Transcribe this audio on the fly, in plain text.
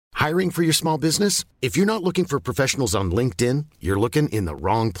Hiring for your small business? If you're not looking for professionals on LinkedIn, you're looking in the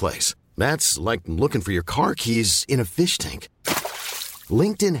wrong place. That's like looking for your car keys in a fish tank.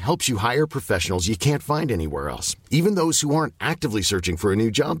 LinkedIn helps you hire professionals you can't find anywhere else, even those who aren't actively searching for a new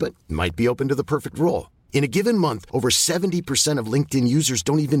job but might be open to the perfect role. In a given month, over 70% of LinkedIn users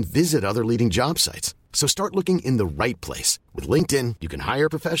don't even visit other leading job sites. So start looking in the right place. With LinkedIn, you can hire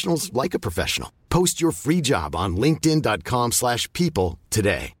professionals like a professional. Post your free job on linkedin.com/people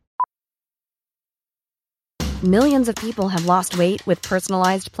today. Millions of people have lost weight with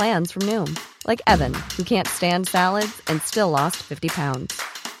personalized plans from Noom. Like Evan, who can't stand salads and still lost 50 pounds.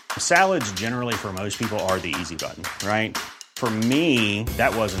 Salads generally for most people are the easy button, right? For me,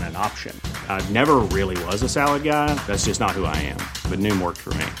 that wasn't an option. I never really was a salad guy. That's just not who I am. But Noom worked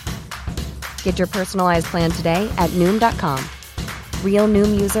for me. Get your personalized plan today at Noom.com. Real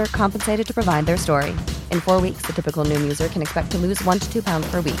Noom user compensated to provide their story. In 4 weeks, the typical Noom user can expect to lose 1 to 2 pounds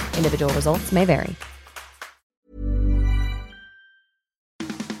per week. Individual results may vary.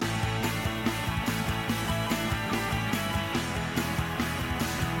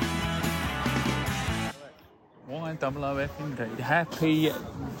 YOF indeed. Happy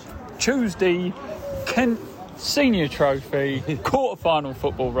Tuesday, Kent Senior Trophy, quarter-final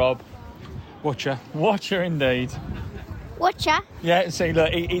football, Rob. Watcher indeed. Watcher? Yeah, see, look,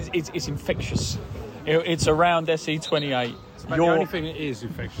 it's infectious. It's around SE28. The only thing that is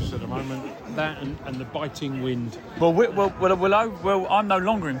infectious at the moment, that and the biting wind. Well, I'm no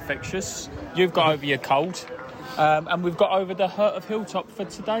longer infectious. You've got over your cold, and we've got over the hurt of Hilltop for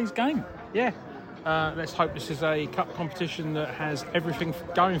today's game. Yeah. Let's hope this is a cup competition that has everything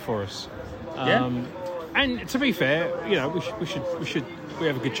going for us. And to be fair, you know, we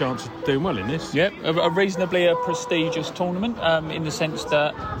have a good chance of doing well in this. Yep, a reasonably prestigious tournament in the sense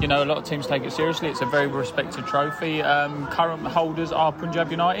that, you know, a lot of teams take it seriously. It's a very respected trophy. Current holders are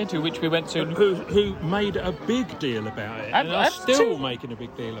Punjab United, which we went to. Who made a big deal about it. And are still making a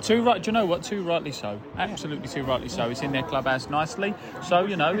big deal about it. Do you know what? Too rightly so. Absolutely too rightly so. It's in their clubhouse nicely. So,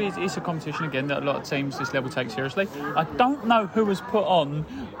 you know, it's a competition, again, that a lot of teams this level take seriously. I don't know who has put on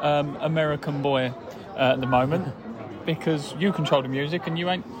American Boy at the moment, because you control the music and you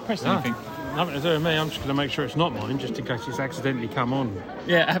ain't pressed anything. Nothing to do with me. I'm just going to make sure it's not mine, just in case it's accidentally come on.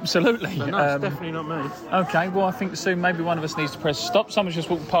 Yeah, absolutely. So, no, it's definitely not me. Okay, well, I think soon maybe one of us needs to press stop. Someone's just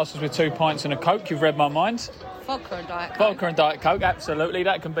walked past us with 2 pints and a Coke. You've read my mind. Vodka and Diet Coke. Vodka and Diet Coke, absolutely.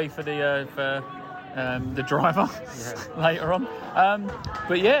 That can be for the driver later on.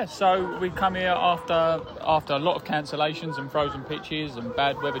 But yeah, so we come here after a lot of cancellations and frozen pitches and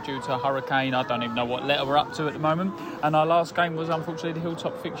bad weather due to a hurricane. I don't even know what letter we're up to at the moment. And our last game was unfortunately the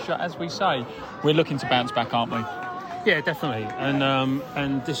Hilltop fixture. As we say, we're looking to bounce back, aren't we? Yeah, definitely.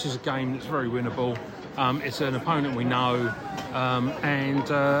 And this is a game that's very winnable. It's an opponent we know, so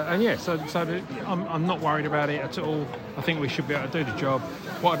I'm not worried about it at all. I think we should be able to do the job.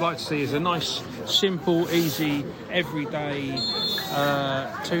 What I'd like to see is a nice, simple, easy, everyday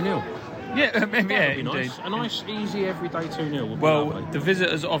 2-0. Yeah, That'd be indeed. nice. A nice, easy, everyday 2-0 would be Well, lovely. the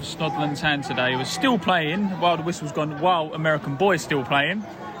visitors of Snodland's hand today was still playing while the whistle's gone, while American Boy's still playing.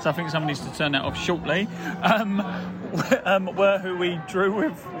 So I think someone needs to turn that off shortly. Were who we drew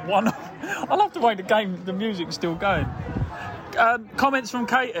with one. I love the way the music's still going. Comments from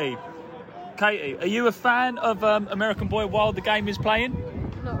Katie. Katie, are you a fan of American Boy while the game is playing?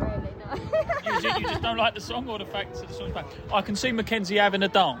 Not really, no. You just don't like the song, or the fact that the song's playing? I can see Mackenzie having a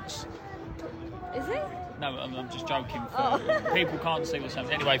dance. Is it? No, I'm just joking. People can't see what's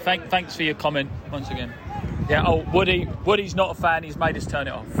happening. Anyway, thanks for your comment once again. Yeah. Oh, Woody's not a fan. He's made us turn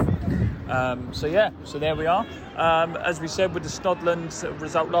it off. So there we are. As we said, with the Snodland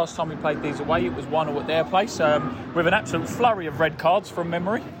result last time we played these away, it was 1-1 at their place, with an absolute flurry of red cards from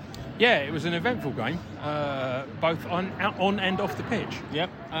memory. Yeah, it was an eventful game, both on and off the pitch.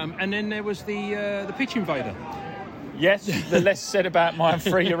 Yep. And then there was the pitch invader. Yes, the less said about my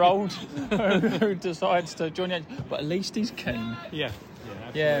 3-year-old who decides to join the. But at least he's keen. Yeah,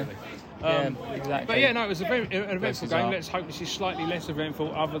 absolutely. Yeah, exactly. But yeah, no, it was an eventful game. Let's hope this is slightly less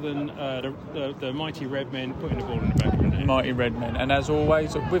eventful, other than the mighty red men putting the ball in the back of the net. Mighty red men. And as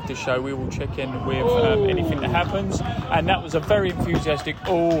always, with the show, we will check in with anything that happens. And that was a very enthusiastic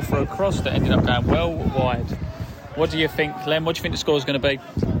for a cross that ended up going well wide. What do you think, Len? What do you think the score is going to be?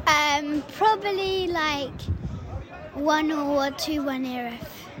 Probably like 1-0 or 2-1 Erith.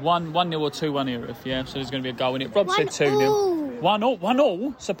 1-0 or 2-1 Erith, yeah. So there's going to be a goal in it. Rob said 2-0.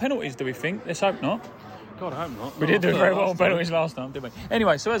 1-0. So penalties, do we think? Let's hope not. God, I hope not. We did do very well on penalties last time, didn't we?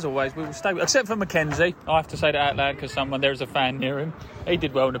 Anyway, so as always, we will stay with, except for Mackenzie. I have to say that out loud because there is a fan near him. He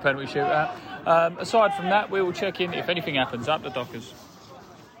did well in the penalty shootout. Aside from that, we will check in if anything happens up the Dockers.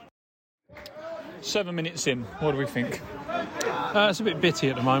 7 minutes in, what do we think? It's a bit bitty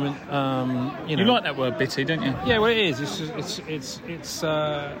at the moment. You like that word bitty, don't you? Yeah, well, it is. It's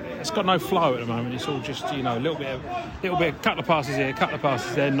got no flow at the moment. It's all just a little bit, couple of passes here, couple of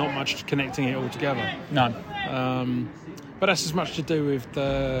passes there, not much connecting it all together. No. But that's as much to do with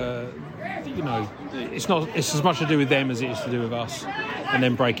it's as much to do with them as it is to do with us, and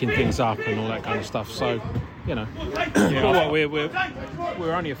then breaking things up and all that kind of stuff. So, Yeah. But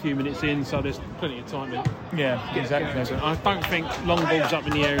we're only a few minutes in, so there's plenty of time to exactly. So I don't think long balls up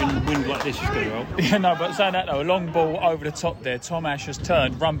in the air in wind like this is going to help. Yeah, no, but saying that though, a long ball over the top there. Tom Ash has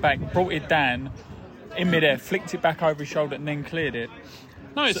turned, run back, brought it down in midair, flicked it back over his shoulder, and then cleared it.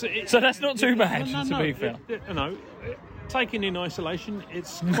 No, so that's not too bad. To be fair, taken in isolation,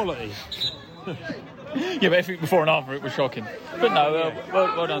 it's quality. Yeah, but before and after it was shocking. But no,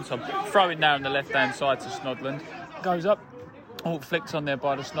 well done, Tom. Throw it now on the left-hand side to Snodland. Goes up. Oh, flicks on there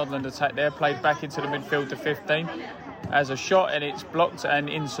by the Snodland attack there. Played back into the midfield to 15. As a shot, and it's blocked and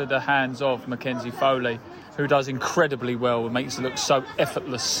into the hands of Mackenzie Foley, who does incredibly well and makes it look so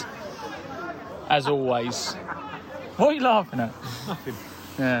effortless, as always. What are you laughing at? Nothing.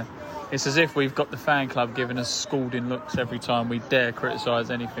 Yeah. It's as if we've got the fan club giving us scalding looks every time we dare criticise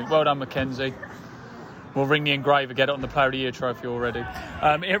anything. Well done, Mackenzie. We'll ring the engraver, get it on the Player of the Year trophy already.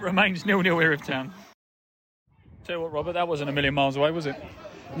 It remains 0-0 Erith Town. Tell you what, Robert, that wasn't a million miles away, was it?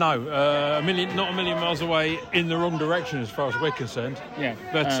 No, not a million miles away in the wrong direction as far as we're concerned. Yeah.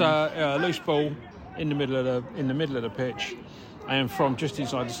 But loose ball in the middle of the pitch, and from just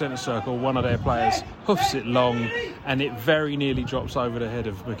inside the centre circle, one of their players hoofs it long, and it very nearly drops over the head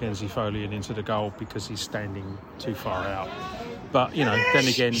of Mackenzie Foley and into the goal because he's standing too far out. But then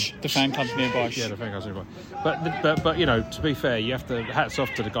again, the fan club's nearby. Yeah, the fan club's nearby. But to be fair, you have to hats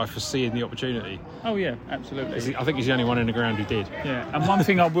off to the guy for seeing the opportunity. Oh yeah, absolutely. I think he's the only one in the ground who did. Yeah, and one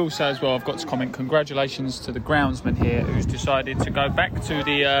thing I will say as well, I've got to comment. Congratulations to the groundsman here, who's decided to go back to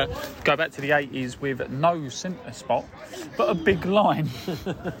the 80s with no centre spot, but a big line,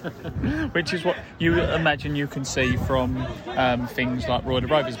 which is what you imagine you can see from things like Roy the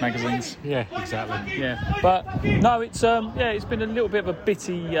Rovers magazines. Yeah, exactly. Yeah, but no, it's been a little bit of a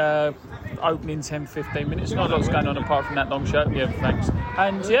bitty opening 10-15 minutes. Not a lot's going on apart from that long shirt. Yeah, thanks.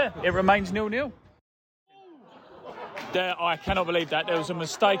 And it remains 0-0. I cannot believe that. There was a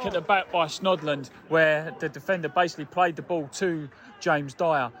mistake at the back by Snodland where the defender basically played the ball to James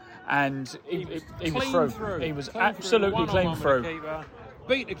Dyer, and he was through. He was absolutely clean through.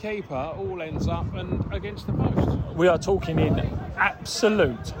 Beat the keeper, all ends up and against the post. We are talking in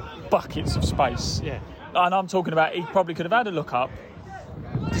absolute buckets of space. Yeah. And I'm talking about he probably could have had a look up,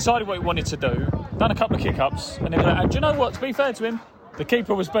 decided what he wanted to do, done a couple of kick-ups, and do you know what? To be fair to him, the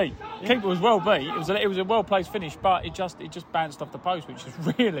keeper was beat. The keeper was well beat. It was a well-placed finish, but it just bounced off the post, which is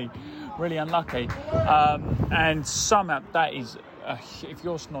really, really unlucky. And somehow that is, if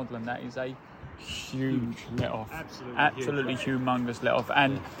you're Snodland, that is a huge let-off. Absolutely humongous let-off.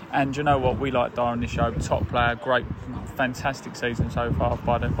 And you know what? We like Dyer on this show. Top player, great, fantastic season so far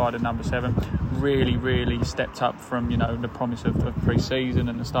by the number 7. Really, really stepped up from the promise of pre-season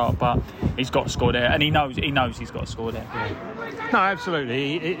and the start. But he's got to score there, and he knows he's got to score there. Yeah. No,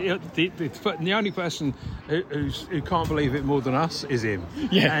 absolutely. The only person who can't believe it more than us is him.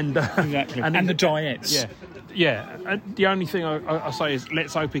 Yeah, and exactly. And the Giants. Yeah. Yeah, and the only thing I say is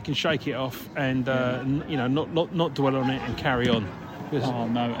let's hope he can shake it off and not dwell on it and carry on. Oh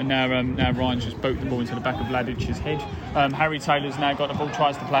no! And now Ryan's just booted the ball into the back of Vladic's head. Harry Taylor's now got the ball,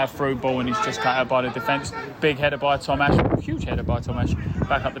 tries to play a through ball, and he's just cut out by the defence. Big header by Tom Ash, huge header by Tom Ash.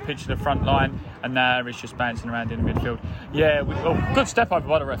 Back up the pitch to the front line, and now he's just bouncing around in the midfield. Yeah, good step over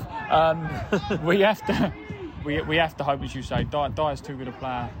by the ref. We have to hope, as you say, Dyer's too good a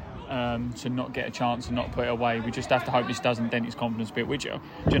player to not get a chance and not put it away. We just have to hope this doesn't dent his confidence a bit, which,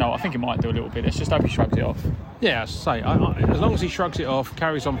 I think it might do a little bit. Let's just hope he shrugs it off. Yeah, as I say, as long as he shrugs it off,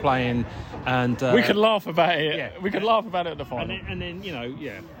 carries on playing, and we could laugh about it. Yeah, we could laugh about it at the final. And then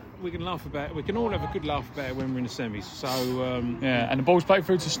we can laugh about it. We can all have a good laugh about it when we're in the semis. So and the ball's played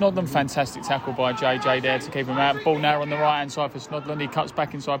through to Snodland. Fantastic tackle by JJ there to keep him out. Ball now on the right hand side for Snodland. He cuts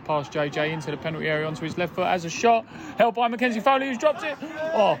back inside past JJ into the penalty area onto his left foot as a shot held by Mackenzie Foley, who's dropped it.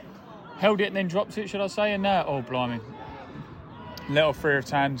 Held it and then dropped it, should I say? And now, blimey. Let off free of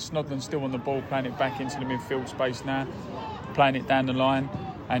time. Snodland still on the ball, playing it back into the midfield space now. Playing it down the line.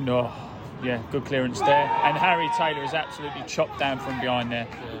 And, good clearance there. And Harry Taylor is absolutely chopped down from behind there.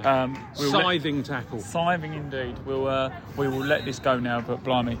 Scything tackle. Scything indeed. We will let this go now, but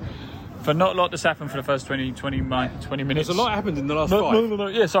blimey. For not a lot that's happened for the first 20 minutes. There's a lot happened in the last 5. No.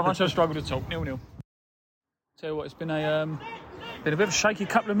 Yeah, so much I've struggled to talk. 0-0. Tell you what, it's been a bit of a shaky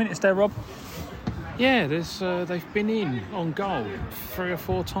couple of minutes there, Rob. Yeah, they've been in on goal 3 or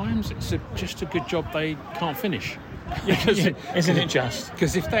 4 times. It's just a good job they can't finish. Isn't it just?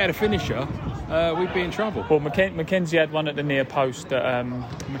 Because if they had a finisher, we'd be in trouble. Well, Mackenzie had one at the near post.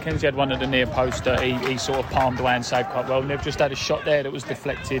 He sort of palmed away and saved quite well. And they've just had a shot there that was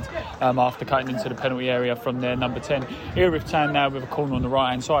deflected after cutting into the penalty area from their number 10. Erith Town now with a corner on the right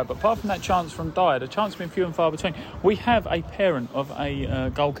hand side. But apart from that chance from Dyer, the chance has been few and far between. We have a parent of a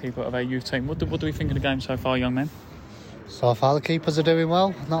goalkeeper of our youth team. What do we think of the game so far, young man? So far, the keepers are doing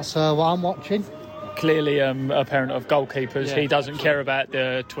well. That's what I'm watching. Clearly a parent of goalkeepers. Yeah, he doesn't care about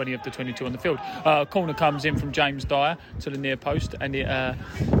the 20 of the 22 on the field. Corner comes in from James Dyer to the near post, and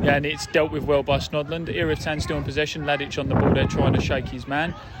it's dealt with well by Snodland. Erith Town still in possession. Ladic on the ball there trying to shake his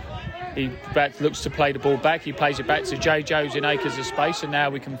man. He looks to play the ball back. He plays it back to JJ, who's in acres of space, and now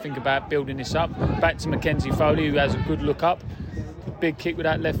we can think about building this up. Back to Mackenzie Foley, who has a good look up. Big kick with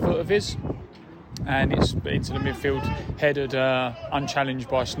that left foot of his. And it's into the midfield, headed unchallenged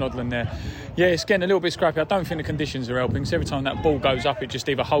by Snodland there. Yeah, it's getting a little bit scrappy. I don't think the conditions are helping, because every time that ball goes up, it just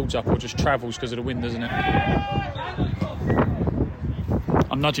either holds up or just travels because of the wind, doesn't it?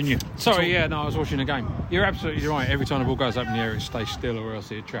 I'm nudging you. Sorry, I was watching the game. You're absolutely right. Every time the ball goes up in the air, it stays still, or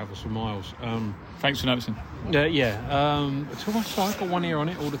else it travels for miles. Thanks for noticing. So I've got one ear on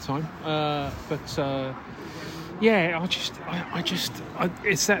it all the time. Yeah, it's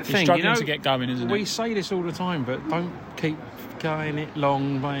that thing. You're struggling to get going, isn't it? We say this all the time, but don't keep going it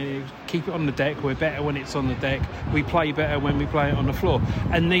long. Keep it on the deck. We're better when it's on the deck. We play better when we play it on the floor.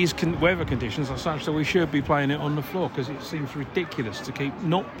 And these weather conditions are such that we should be playing it on the floor, because it seems ridiculous to keep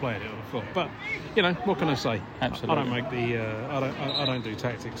not playing it on the floor. But what can I say? Absolutely. I don't make I don't do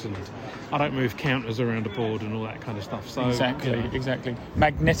tactics, and I don't move counters around the board and all that kind of stuff. So Exactly.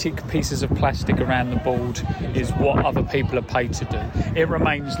 Magnetic pieces of plastic around the board is what other people are paid to do. It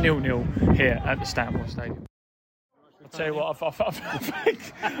remains 0-0 here at the Stanmore Stadium. I'll tell you what,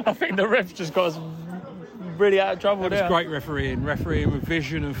 I think the ref just got us really out of trouble there. It was great refereeing with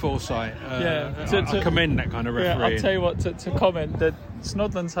vision and foresight. I commend that kind of refereeing. Yeah, I'll tell you what, to comment that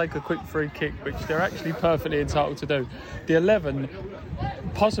Snodland take a quick free kick, which they're actually perfectly entitled to do. The 11,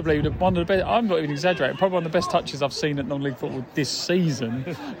 possibly one of the best, I'm not even exaggerating, probably one of the best touches I've seen at non-league football this season,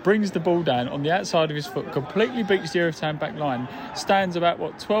 brings the ball down on the outside of his foot, completely beats the Erith Town back line, stands about,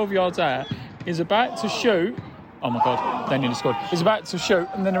 12 yards out, is about to shoot. Oh my God, they nearly scored. He's about to shoot,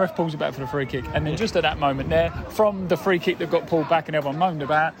 and then the ref pulls it back for the free kick. And then just at that moment there, from the free kick that got pulled back and everyone moaned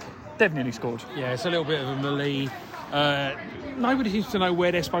about, they've nearly scored. Yeah, it's a little bit of a melee. Nobody seems to know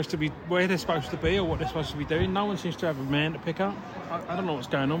where they're supposed to be, or what they're supposed to be doing. No one seems to have a man to pick up. I don't know what's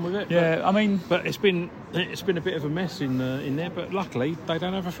going on with it. Yeah, but it's been a bit of a mess in there. But luckily, they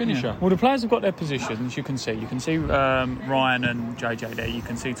don't have a finisher. Yeah. Well, the players have got their positions. You can see Ryan and JJ there. You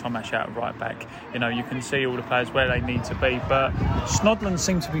can see Tomash out right back. You can see all the players where they need to be. But Snodland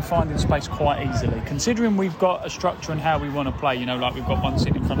seem to be finding space quite easily, considering we've got a structure and how we want to play. Like we've got one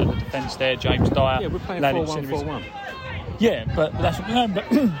sitting in front of the defence there, James Dyer. Yeah, we're playing 4-1-4-1. Yeah, but that's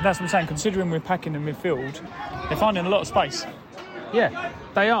what I'm saying. Considering we're packing the midfield, they're finding a lot of space. Yeah,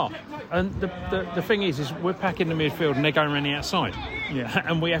 they are. And the thing is we're packing the midfield and they're going around the outside. Yeah,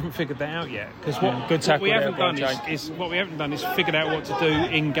 and we haven't figured that out yet. Because what we haven't done is figured out what to do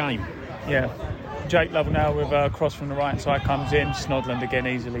in game. Yeah. Jake Lovell now with a cross from the right side comes in. Snodland again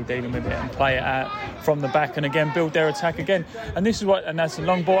easily dealing with it and play it out from the back and again build their attack again. And that's a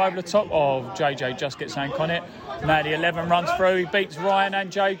long ball over the top of JJ. Just gets Hank on it. Now the 11 runs through. He beats Ryan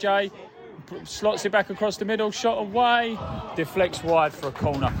and JJ. Slots it back across the middle. Shot away. Deflects wide for a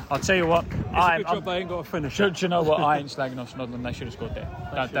corner. I'll tell you what. It's a good job they ain't got a finisher. Do you know what? I ain't slagging off Snodland. They should have scored there.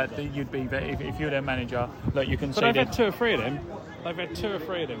 You'd be if you're their manager. Look, you can see. But they've had 2 or 3 of them. They've had 2 or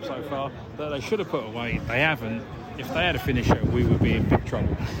 3 of them so far that they should have put away. They haven't. If they had a finisher, we would be in big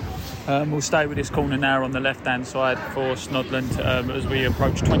trouble. We'll stay with this corner now on the left-hand side for Snodland as we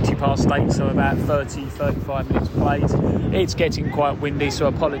approach 20 past 8, so about 30-35 minutes played. It's getting quite windy, so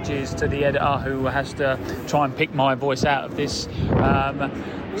apologies to the editor who has to try and pick my voice out of this.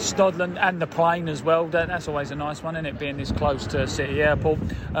 Snodland and the plane as well. That's always a nice one, isn't it, being this close to City Airport.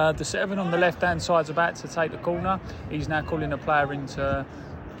 The 7 on the left-hand side is about to take the corner. He's now calling a player in to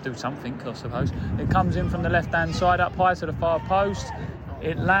do something, I suppose. It comes in from the left-hand side up high to the far post.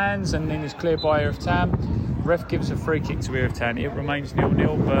 It lands and then is cleared by Erith Town. Ref gives a free kick to Erith Town. It remains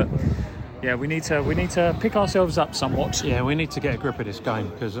 0-0, but yeah, we need to pick ourselves up somewhat. Yeah, we need to get a grip of this game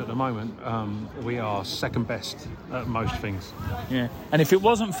because at the moment we are second best at most things. Yeah, and if it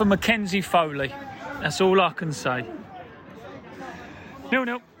wasn't for Mackenzie Foley, that's all I can say.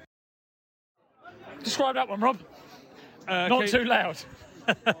 0-0. Describe that one, Rob. Not too loud.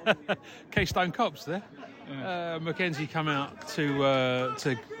 Keystone Cops there. Mackenzie come out to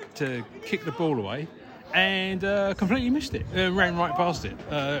kick the ball away and completely missed it. Ran right past it.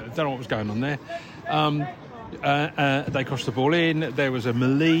 Don't know what was going on there. They crossed the ball in. There was a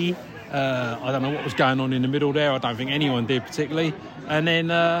melee. I don't know what was going on in the middle there. I don't think anyone did particularly. And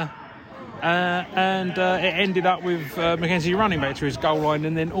then it ended up with Mackenzie running back to his goal line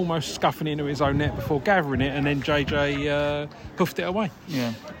and then almost scuffing into his own net before gathering it, and then JJ hoofed it away.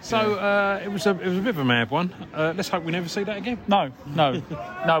 Yeah. So it was a bit of a mad one. Let's hope we never see that again. No,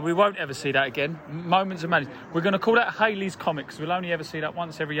 we won't ever see that again. Moments of madness. We're going to call that Haley's Comics. We'll only ever see that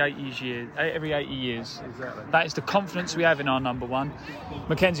once every 80 years. Exactly. That is the confidence we have in our number one.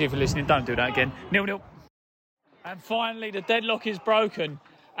 Mackenzie, if you're listening, don't do that again. 0-0. And finally, the deadlock is broken.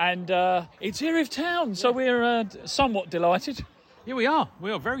 And it's Erith Town, so we're somewhat delighted. Yeah, we are.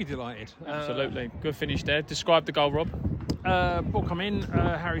 We are very delighted. Absolutely. Good finish there. Describe the goal, Rob. Ball come in.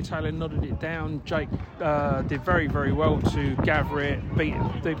 Harry Taylor nodded it down. Jake did very, very well to gather it, beat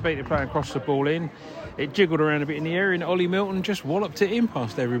the player across the ball in. It jiggled around a bit in the air, and Ollie Milton just walloped it in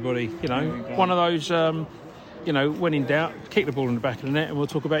past everybody. You know, one of those... when in doubt, kick the ball in the back of the net and we'll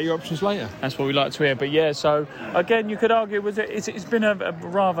talk about your options later. That's what we like to hear. But yeah, so again, you could argue it's been a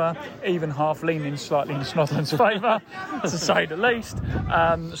rather even half, leaning slightly in Snodland's favour, to say the least.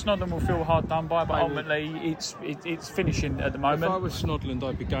 Snodland will feel hard done by, but ultimately it's finishing at the moment. If I was Snodland,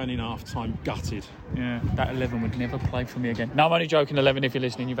 I'd be going in half-time gutted. Yeah, that 11 would never play for me again. No, I'm only joking, 11, if you're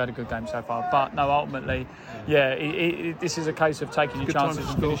listening, you've had a good game so far. But no, ultimately, yeah, this is a case of taking your chances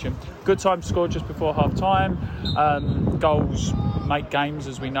and finishing. Good time to score just before half-time. Goals make games,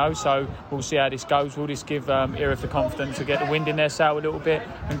 as we know, so we'll see how this goes. Will this give Erith the confidence to get the wind in their sail a little bit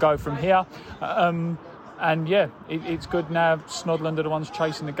and go from here? And yeah, it's good now. Snodland are the ones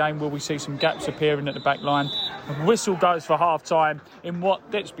chasing the game. Will we see some gaps appearing at the back line? Whistle goes for half-time in what,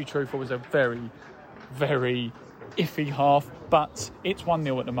 let's be truthful, was a very, very iffy half, but it's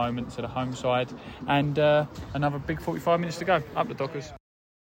 1-0 at the moment to the home side, and another big 45 minutes to go. Up the Dockers.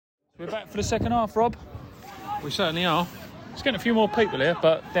 We're back for the second half, Rob. We certainly are. It's getting a few more people here,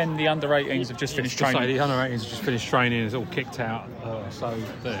 but then the under-18s have just finished training. The under-18s have just finished training. It's all kicked out, so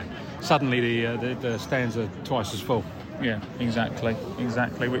suddenly the stands are twice as full. Yeah, exactly,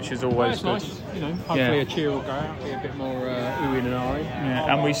 which is always good. Nice. Hopefully a cheer will go out, be a bit more oohing and ahhing.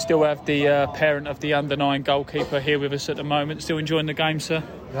 Yeah, and we still have the parent of the under-9 goalkeeper here with us at the moment. Still enjoying the game, sir?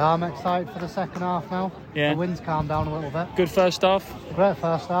 Yeah, I'm excited for the second half now. Yeah. The wind's calmed down a little bit. Good first half? Great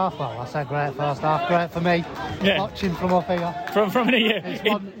first half. Well, I said great first half. Great for me. Yeah. Watching from up here. From here. It's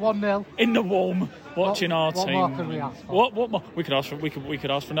 1-0. In the warm, watching our team. What more can we ask for? What more? We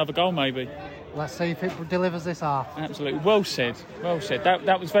could ask for another goal, maybe. Let's see if it delivers this half. Absolutely. Well said.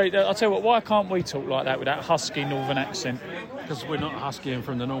 That was very... I'll tell you what, why can't we talk like that with that husky northern accent? Because we're not husky and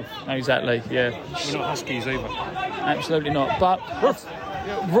from the north. Exactly, yeah. We're not huskies either. Absolutely not. But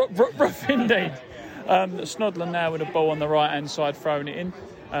rough indeed. Snodland now with a ball on the right-hand side, throwing it in.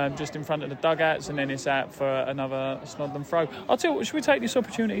 Just in front of the dugouts, and then it's out for another Snodland throw. I'll tell you what, should we take this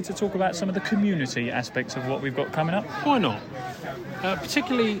opportunity to talk about some of the community aspects of what we've got coming up? Why not?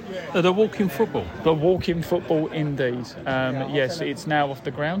 Particularly the walking football. The walking football, indeed. Yes, it's now off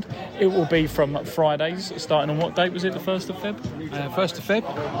the ground. It will be from Fridays, starting on what date was it, the 1st of Feb? 1st of Feb.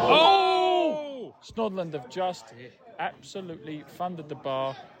 Oh! Snodland have just absolutely funded the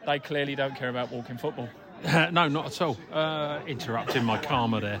bar. They clearly don't care about walking football. No, not at all. Interrupting my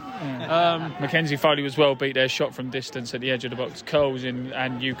karma there. Mackenzie Foley was well beat there, shot from distance at the edge of the box, curls in,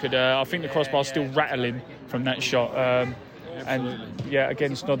 and you could. I think the crossbar's still rattling from that shot. And yeah,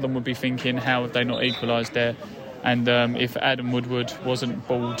 again, Snodland would be thinking, how have they not equalised there? And if Adam Woodward wasn't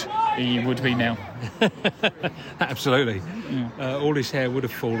bald, he would be now. Absolutely. Yeah. All his hair would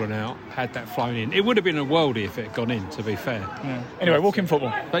have fallen out had that flown in. It would have been a worldie if it had gone in, to be fair. Yeah. Anyway, walking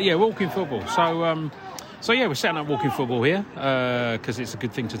football. But yeah, walking football. So yeah, we're setting up walking football here because it's a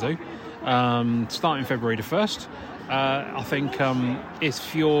good thing to do. Starting February the 1st. I think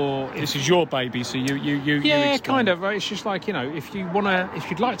if you're... This is your baby, so you yeah, kind of. Right? It's just like, if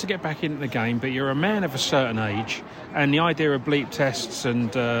you'd like to get back into the game, but you're a man of a certain age, and the idea of bleep tests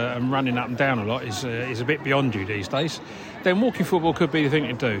and running up and down a lot is a bit beyond you these days, then walking football could be the thing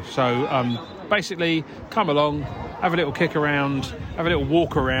to do. So basically, come along, have a little kick around, have a little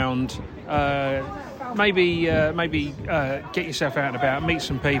walk around, maybe get yourself out and about, meet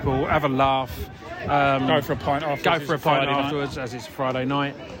some people, have a laugh. Go for a pint afterwards. As it's Friday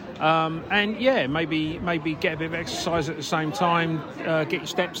night. And yeah, maybe get a bit of exercise at the same time, get your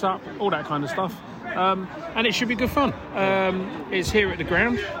steps up, all that kind of stuff. and it should be good fun. It's here at the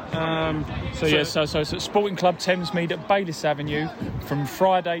ground. So it's at Sporting Club Thamesmead at Bayliss Avenue from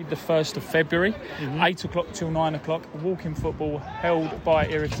Friday the 1st of February, 8 o'clock till 9 o'clock, walking football held by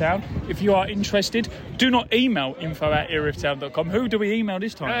Erith Town. If you are interested, do not email info@erithtown.com. Who do we email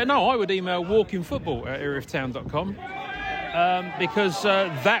this time? No, I would email walkingfootball@erithtown.com. Because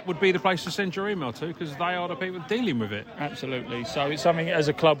that would be the place to send your email to, because they are the people dealing with it. Absolutely. So it's something as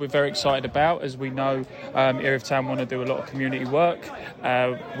a club we're very excited about, as we know Erith Town want to do a lot of community work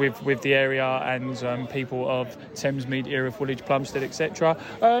with the area and people of Thamesmead, Erith, Woolwich, Plumstead, etc.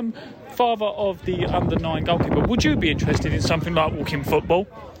 Father of the under-9 goalkeeper, would you be interested in something like walking football?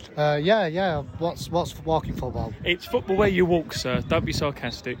 Yeah. What's walking football? It's football where you walk, sir. Don't be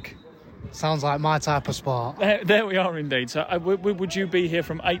sarcastic. Sounds like my type of sport. There we are indeed. So would you be here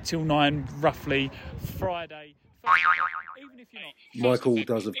from 8 till 9, roughly, Friday? Even if you're not. Michael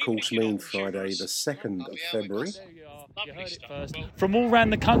does, of course, mean Friday the 2nd of February. You heard it first. From all around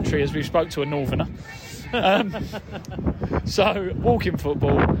the country, as we spoke to a northerner. So, walking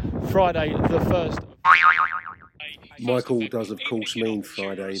football, Friday the 1st of Michael does, of course, mean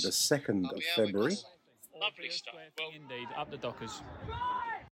Friday the 2nd of February. Lovely stuff. Indeed, up the Dockers.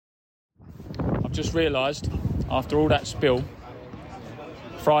 I've just realised, after all that spill,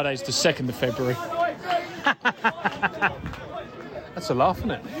 Friday's the 2nd of February. That's a laugh,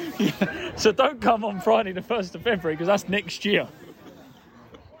 isn't it? Yeah. So don't come on Friday the 1st of February, because that's next year.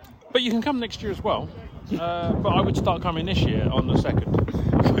 But you can come next year as well. But I would start coming this year on the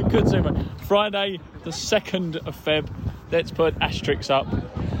 2nd. Good, super. Friday the 2nd of Feb. Let's put asterisks up.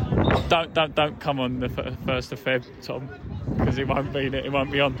 Don't come on the 1st of Feb, Tom, because it won't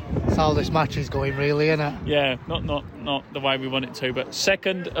be on. That's how this match is going, really, isn't it? Yeah, not the way we want it to, but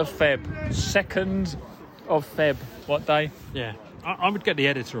 2nd of Feb. 2nd of Feb. What day? Yeah, I would get the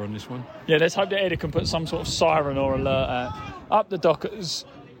editor on this one. Yeah, let's hope the editor can put some sort of siren or alert out. Up the Dockers,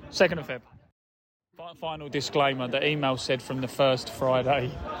 2nd of Feb. Final disclaimer, the email said from the first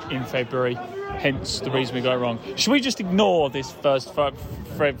Friday in February, hence the reason we got it wrong. Should we just ignore this first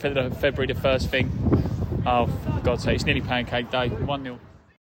February the 1st thing? Oh, for God's sake, it's nearly Pancake Day, 1-0.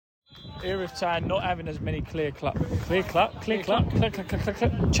 Erith Town not having as many clear-cut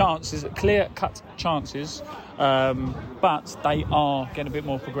chances, but they are getting a bit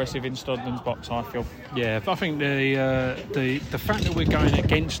more progressive in Snodland's box, I feel. Yeah, but I think the fact that we're going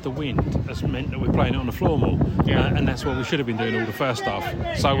against the wind has meant that we're playing it on the floor more, and that's what we should have been doing all the first half.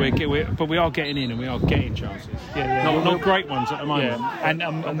 So but we are getting in and we are getting chances. Not great ones at the moment. Yeah.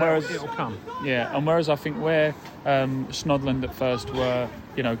 And whereas it'll come. Yeah, and whereas I think where Snodland at first were,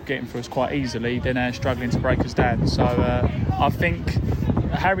 getting through us quite easily, they're now struggling to break us down. So I think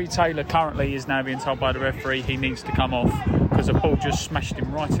Harry Taylor currently is now being told by the referee he needs to come off because the ball just smashed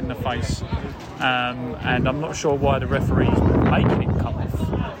him right in the face. And I'm not sure why the referee's making him come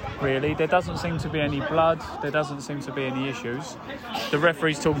off, really. There doesn't seem to be any blood. There doesn't seem to be any issues. The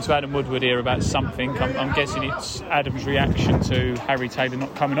referee's talking to Adam Woodward here about something. I'm guessing it's Adam's reaction to Harry Taylor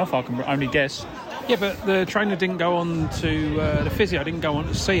not coming off. I can only guess. Yeah, but the trainer didn't go on to the physio didn't go on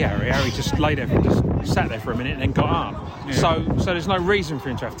to see Harry. Harry just sat there for a minute and then got up. Yeah. So there's no reason for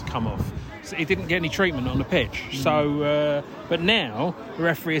him to have to come off. So he didn't get any treatment on the pitch. So, but now the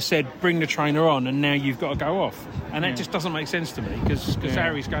referee has said bring the trainer on, and now you've got to go off, and that just doesn't make sense to me because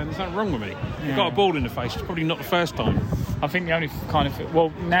Harry's going, there's nothing wrong with me. You've got a ball in the face. It's probably not the first time. I think the only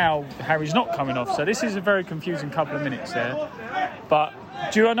now Harry's not coming off, so this is a very confusing couple of minutes there. But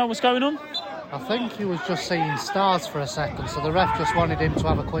do you know what's going on? I think he was just seeing stars for a second, so the ref just wanted him to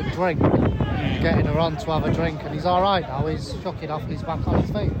have a quick drink. Getting her on to have a drink, and he's all right now. He's shook it off and he's back on his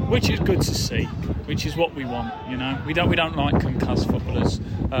feet. Which is good to see, which is what we want, We don't like concussed footballers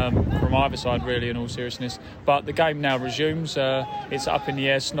from either side, really, in all seriousness. But the game now resumes. It's up in the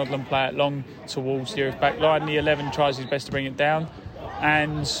air. Snodland play it long towards the Erith back line. The 11 tries his best to bring it down.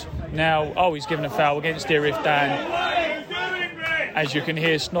 And now, he's given a foul against Erith down. As you can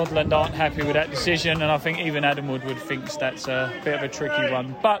hear, Snodland aren't happy with that decision, and I think even Adam Woodward thinks that's a bit of a tricky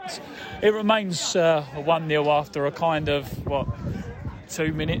one. But it remains 1-0 after a kind of,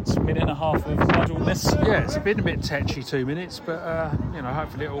 2 minute and a half of muddledness. Yeah, it's been a bit tetchy 2 minutes, but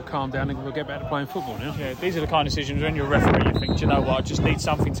hopefully it'll calm down and we'll get back to playing football now. Yeah, these are the kind of decisions when you're a referee, you think, do you know what, I just need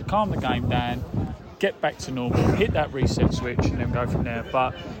something to calm the game down, get back to normal, hit that reset switch and then go from there.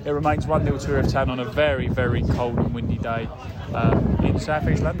 But it remains 1-0 to Erith Town on a very, very cold and windy day in South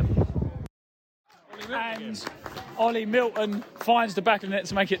East London. And Ollie Milton finds the back of the net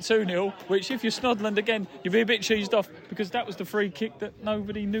to make it 2-0, which if you're Snodland again, you'd be a bit cheesed off because that was the free kick that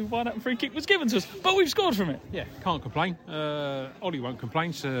nobody knew why that free kick was given to us. But we've scored from it. Yeah, can't complain. Ollie won't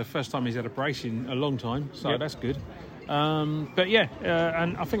complain. It's the first time he's had a brace in a long time, so that's good. But yeah,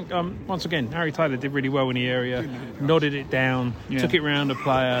 and I think once again Harry Taylor did really well in the area, nodded it down, took it round a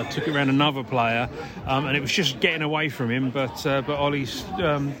player, took it round another player, and it was just getting away from him. But Ollie's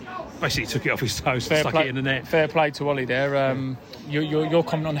basically took it off his toes and stuck it in the net. Fair play to Ollie there. Your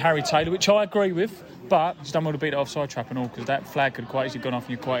comment on Harry Taylor, which I agree with. But he's done well to beat the offside trap and all, because that flag could quite easily gone off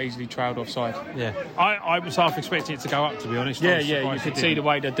and you quite easily trailed offside. Yeah, I was half expecting it to go up, to be honest. Yeah, you could see the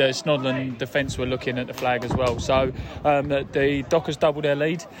way that the Snodland defence were looking at the flag as well. So the Dockers doubled their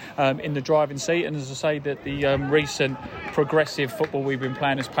lead in the driving seat, and as I say, that the recent progressive football we've been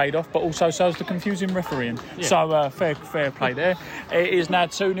playing has paid off, but also so has the confusing refereeing. Yeah. So fair play there. It is now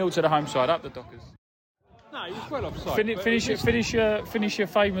 2-0 to the home side, up the Dockers. No, he was well offside. Finish your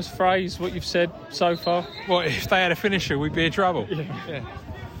famous phrase, what you've said so far. Well, if they had a finisher, we'd be in trouble. Yeah.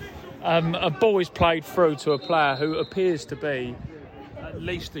 A ball is played through to a player who appears to be at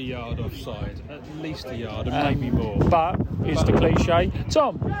least a yard offside, at least a yard, and maybe more. But it's the cliche.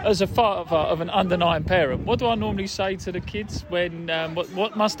 Tom, as a father of an under-9 parent, what do I normally say to the kids when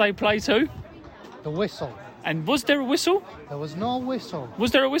what must they play to? The whistle. And was there a whistle? There was no whistle. Was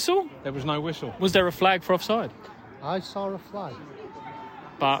there a whistle? There was no whistle. Was there a flag for offside? I saw a flag.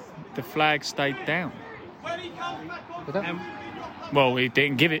 But the flag stayed down. Well, he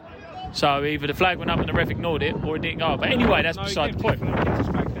didn't give it. So either the flag went up and the ref ignored it, or it didn't go up. But anyway, that's beside the point.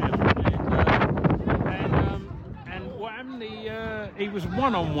 And what happened, he was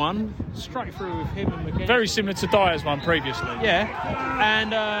one-on-one, straight through with him and McKenzie. Very similar to Dyer's one previously. Yeah.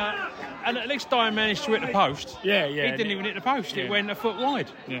 And at least Dyer managed to hit the post. Yeah. He didn't even hit the post. Yeah. It went a foot wide.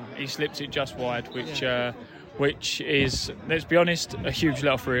 Yeah, he slipped it just wide, which is, let's be honest, a huge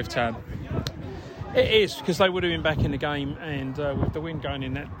let off for Erith Town. It is, because they would have been back in the game, and with the wind going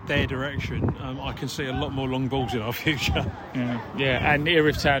in their direction, I can see a lot more long balls in our future. Yeah, and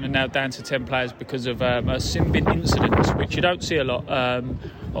Erith Town are now down to 10 players because of a sin bin incident, which you don't see a lot,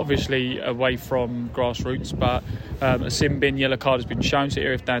 obviously away from grassroots, but a sin bin yellow card has been shown, so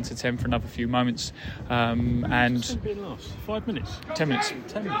Erith down to 10 for another few moments. And sin bin last 5 minutes? 10 minutes.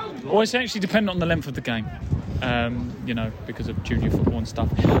 Well, it's actually dependent on the length of the game. Because of junior football and stuff.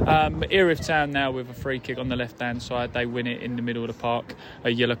 Erith Town now with a free kick on the left-hand side. They win it in the middle of the park. A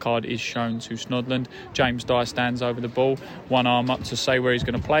yellow card is shown to Snodland. James Dyer stands over the ball, one arm up to say where he's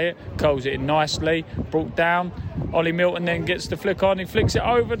going to play it. Curls it in nicely, brought down. Ollie Milton then gets the flick on. He flicks it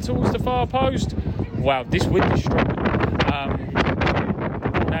over towards the far post. Wow, this wind is strong.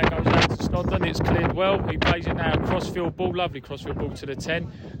 Now goes out to Snodland. It's cleared well. He plays it now. Crossfield ball, lovely crossfield ball to the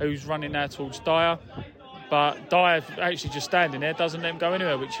 10, who's running now towards Dyer. But Dyer actually just standing there, doesn't let him go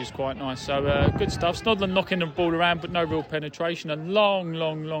anywhere, which is quite nice. So good stuff. Snodland knocking the ball around, but no real penetration. A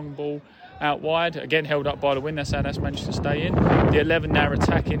long ball out wide. Again, held up by the wind. That's how that's managed to stay in. The 11 now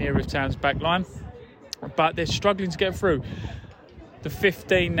attacking Erith Town's back line. But they're struggling to get through. The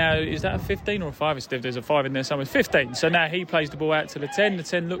 15 now, is that a 15 or a 5? There's a 5 in there somewhere. 15. So now he plays the ball out to the 10. The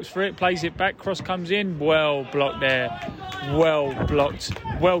 10 looks for it, plays it back, cross comes in. Well blocked there. Well blocked.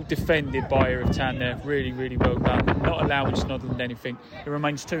 Well defended by Erith Town there. Really well done. Not allowing Snodland anything. It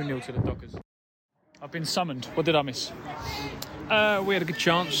remains 2-0 to the Dockers. I've been summoned. What did I miss? We had a good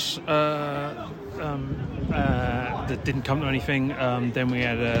chance. That didn't come to anything. Then we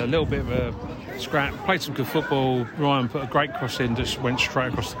had a little bit of a scrap, played some good football. Ryan put a great cross in, just went straight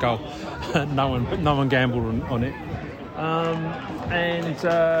across the goal. no one gambled on it.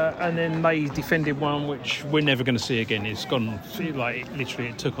 And then they defended one which we're never going to see again. It's gone,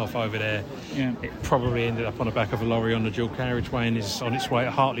 it took off over there. Yeah. It probably ended up on the back of a lorry on the dual carriageway and is on its way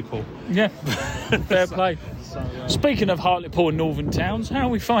to Hartlepool. Yeah, fair play. Speaking of Hartlepool and Northern Towns, how are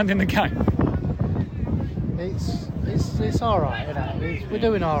we finding the game? It's all right, isn't it? We're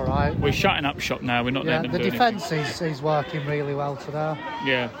doing all right. We're shutting up shop now. We're not letting them do anything. The defence is working really well today.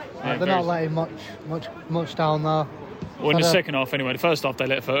 Yeah, they're not letting much down there. Well, in the second half anyway. The first half they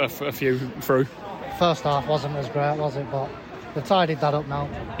let a few through. First half wasn't as great, was it? But they've tidied that up now.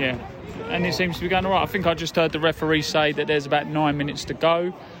 Yeah, and it seems to be going all right. I think I just heard the referee say that there's about 9 minutes to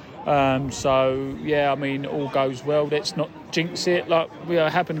go. So, yeah, I mean, all goes well. Let's not jinx it like we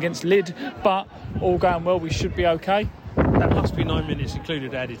happened against Lyd, but all going well, we should be okay. That must be 9 minutes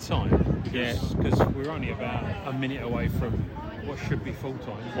included added time. Because we're only about a minute away from what should be full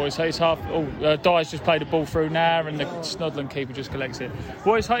time. Well, it's half. Dyer's just played the ball through now, and the Snodland keeper just collects it.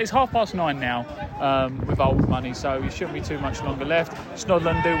 Well, it's 9:30 now with old money, so it shouldn't be too much longer left.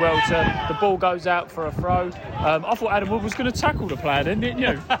 Snodland do well to. The ball goes out for a throw. I thought Adam Wood was going to tackle the player, didn't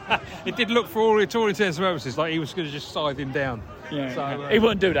you? It did look, for all intents and purposes, like he was going to just scythe him down. Yeah, so, he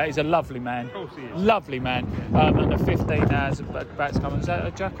wouldn't do that. He's a lovely man. Of course he is. Lovely man. And the 15 hours back's coming. Is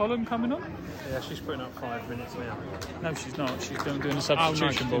that Jack Holland coming on? Yeah, she's putting up 5 minutes now. No, she's not. She's doing a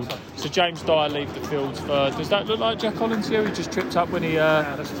substitution ball. So James Dyer leaves the field for. Does that look like Jack Holland to you? He just tripped up when he.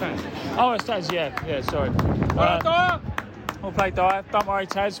 That's Taz. Oh, it's Taz. Yeah. Sorry. Dyer. We'll play Dyer. Don't worry,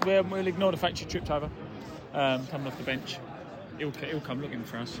 Taz. We'll ignore the fact you tripped over. Coming off the bench. He'll come looking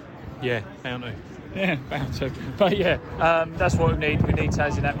for us. Yeah, bound to. Yeah, bound to. But yeah, that's what we need. We need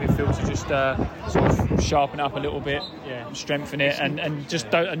Taz in that midfield to just sort of sharpen up a little bit, strengthen it, and just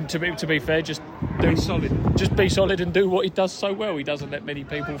don't. And to be fair, just be solid. Just be solid and do what he does so well. He doesn't let many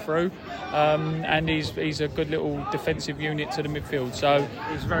people through, and he's a good little defensive unit to the midfield. So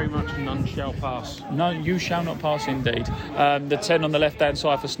he's very much none shall pass. No, you shall not pass, indeed. The 10 on the left-hand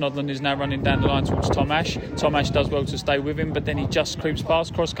side for Snodland is now running down the line towards Tom Ash. Tom Ash does well to stay with him, but then he just creeps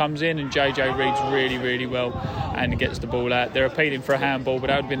past. Cross comes in, and JJ reads really well and gets the ball out. They're appealing for a handball, but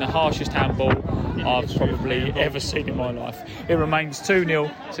that would have been the harshest handball I've probably ever seen in my life. It remains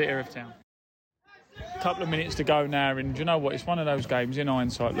 2-0 to Erith Town. Couple of minutes to go now, and do you know what? It's one of those games, in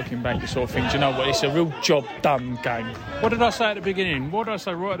hindsight, looking back, you sort of think, do you know what? It's a real job done game. What did I say at the beginning? What did I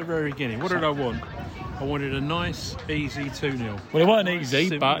say right at the very beginning? What did I want? I wanted a nice, easy 2-0. Well, it wasn't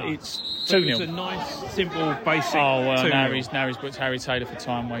easy, but it's 2-0. It's a nice, simple, basic 2-0. Now he's booked Harry Taylor for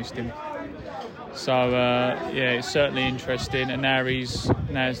time wasting. So, it's certainly interesting. And now he's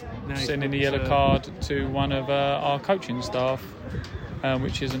sending the yellow card to one of our coaching staff,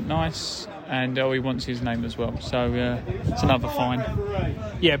 which isn't nice. And he wants his name as well. So, it's another fine.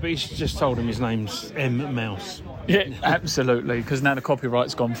 Yeah, but he's just told him his name's M. Mouse. Yeah, absolutely, because now the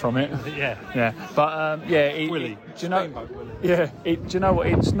copyright's gone from it. Yeah. But Willie. Do you know? Yeah. Do you know what?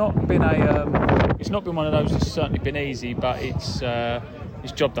 It's not been one of those that's certainly been easy, but it's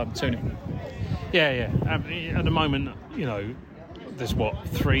job done. 2-0. Yeah. At the moment, you know, there's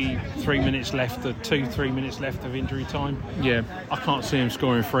three minutes left, 3 minutes left of injury time. Yeah. I can't see him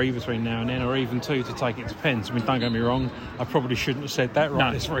scoring 3 between now and then, or even 2 to take it to pens. I mean, don't get me wrong, I probably shouldn't have said that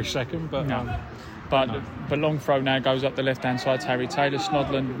this very second, but no. But long throw now goes up the left-hand side to Harry Taylor.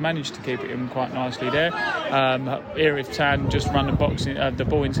 Snodland managed to keep it in quite nicely there. Erith Town just run the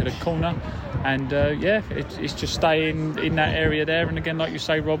ball into the corner. And, it's just staying in that area there. And, again, like you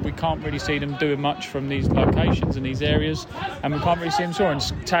say, Rob, we can't really see them doing much from these locations and these areas. And we can't really see them scoring.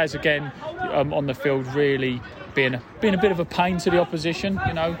 Taz, again, on the field, really being a bit of a pain to the opposition,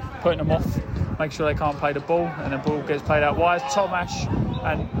 you know, putting them off, make sure they can't play the ball. And the ball gets played out wide. Tom Ash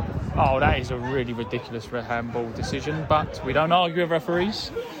and... Oh, that is a really ridiculous handball decision, but we don't argue with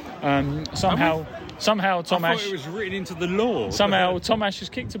referees. Somehow Tom Ash... I thought it was written into the law. Somehow Tom Ash has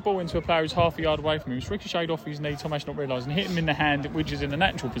kicked a ball into a player who's half a yard away from him. It's ricocheted off his knee, Tom Ash not realising, hit him in the hand, which is in the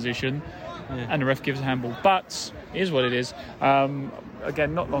natural position, and the ref gives a handball. But it is what it is.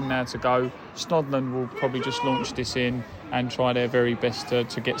 Again, not long now to go. Snodland will probably just launch this in and try their very best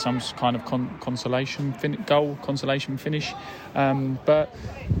to get some kind of consolation finish. But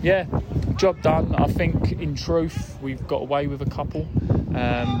yeah, job done. I think in truth we've got away with a couple.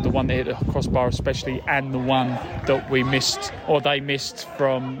 The one that hit the crossbar especially, and the one that we missed, or they missed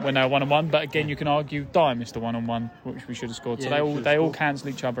from when they were 1-1. But again, you can argue Dyer missed a 1-on-1, which we should have scored. So they all cancel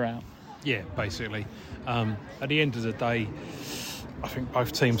each other out. Yeah, basically. At the end of the day, I think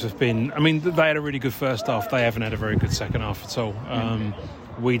both teams have been... I mean, they had a really good first half. They haven't had a very good second half at all.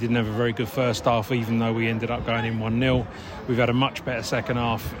 We didn't have a very good first half, even though we ended up going in 1-0. We've had a much better second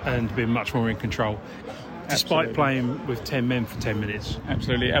half and been much more in control, despite playing with 10 men for 10 minutes.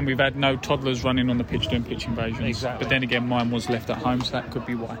 Absolutely. And we've had no toddlers running on the pitch doing pitch invasions. Exactly. But then again, mine was left at home, so that could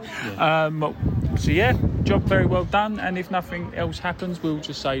be why. Yeah. Job very well done. And if nothing else happens, we'll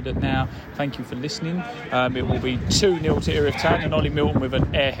just say that now, thank you for listening. It will be 2-0 to Erith Town, and Ollie Milton with an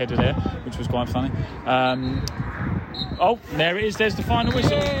airheader there, which was quite funny. There it is. There's the final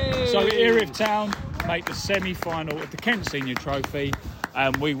whistle. Yay! So Erith Town make the semi-final of the Kent Senior Trophy,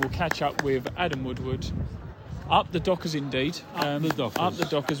 and we will catch up with Adam Woodward. Up the Dockers, indeed. Up the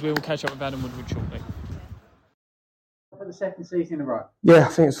Dockers. We will catch up with Adam Woodward shortly. For the second season in a row. Yeah, I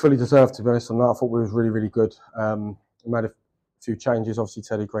think it's fully deserved, to be honest on that. I thought we was really, really good. We made a few changes. Obviously,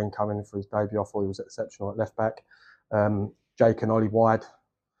 Teddy Green coming in for his debut. I thought he was exceptional at left back. Jake and Ollie wide.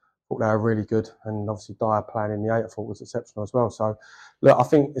 Thought they were really good. And obviously, Dyer playing in the 8, I thought was exceptional as well. So, look, I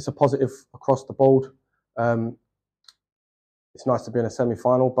think it's a positive across the board. it's nice to be in a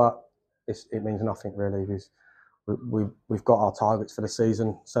semi-final, but it means nothing really. We've got our targets for the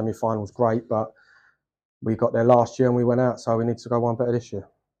season. Semi-final's great, but we got there last year and we went out, so we need to go one better this year.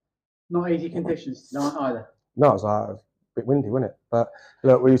 Not easy conditions tonight either. No, it was a bit windy, wasn't it? But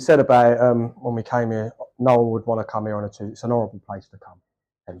look, we said about it when we came here, no one would want to come here on a Tuesday. It's an horrible place to come,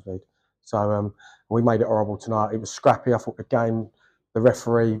 Thamesmead. So we made it horrible tonight. It was scrappy. I thought the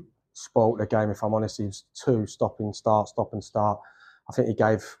referee spoilt the game, if I'm honest. He was 2 stop and start. I think he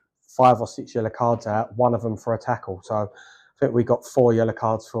gave 5 or 6 yellow cards out, one of them for a tackle. So I think we got 4 yellow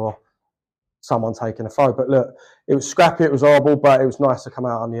cards for someone taking a throw. But look, it was scrappy, it was horrible, but it was nice to come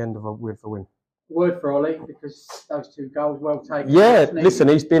out on the end with the win. Word for Ollie, because those 2 goals well taken. Yeah, listen,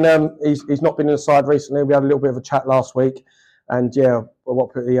 he's been he's not been in the side recently. We had a little bit of a chat last week, and yeah,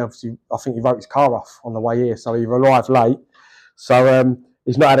 I think he wrote his car off on the way here, so he arrived late. So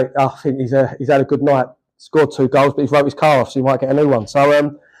he's not had it. I think he's had a good night. Scored 2 goals, but he's wrote his car off, so he might get a new one.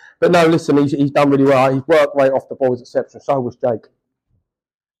 So but no, listen, he's done really well. His work rate off the ball was exceptional. So was Jake.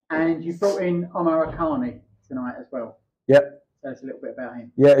 And you brought in Omar Akani tonight as well. Yep. Tell us a little bit about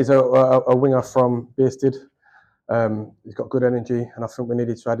him. Yeah, he's a winger from Bearsted. He's got good energy, and I think we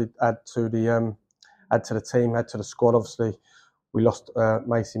needed to add to the team, add to the squad. Obviously, we lost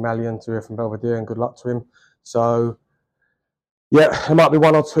Macy Mallion to here from Belvedere, and good luck to him. So, yeah, there might be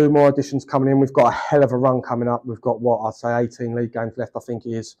 1 or 2 more additions coming in. We've got a hell of a run coming up. We've got, I'd say 18 league games left, I think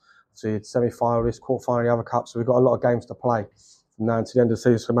it is. So it's semi-final, this quarter-final, the other cup. So we've got a lot of games to play from now until the end of the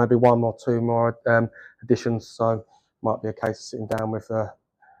season. So maybe 1 or 2 more additions. So might be a case of sitting down with the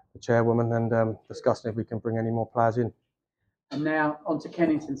chairwoman and discussing if we can bring any more players in. And now on to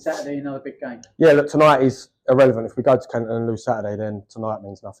Kennington Saturday, another big game. Yeah, look, tonight is irrelevant. If we go to Kennington and lose Saturday, then tonight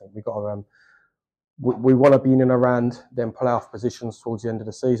means nothing. We've got to, we want to be in and around them playoff positions towards the end of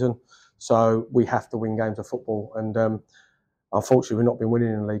the season. So we have to win games of football. And unfortunately, we've not been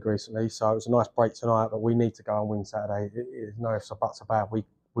winning in the league recently. So it was a nice break tonight, but we need to go and win Saturday. There's no ifs or buts about it.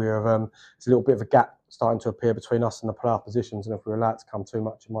 We're it's a little bit of a gap starting to appear between us and the playoff positions, and if we're allowed to come too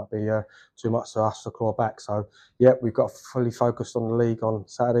much, it might be too much for us to claw back. So, yeah, we've got fully focused on the league on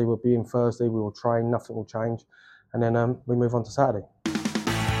Saturday. We'll be in Thursday. We will train. Nothing will change, and then we move on to Saturday.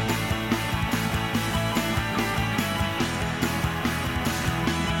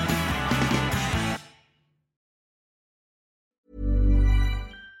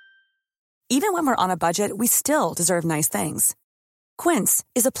 Even when we're on a budget, we still deserve nice things. Quince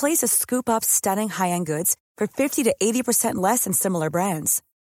is a place to scoop up stunning high-end goods for 50 to 80% less than similar brands.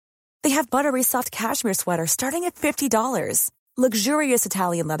 They have buttery soft cashmere sweaters starting at $50, luxurious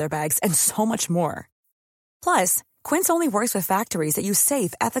Italian leather bags, and so much more. Plus, Quince only works with factories that use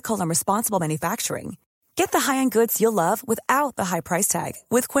safe, ethical, and responsible manufacturing. Get the high-end goods you'll love without the high price tag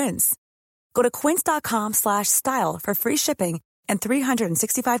with Quince. Go to quince.com/style for free shipping and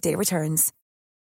 365-day returns.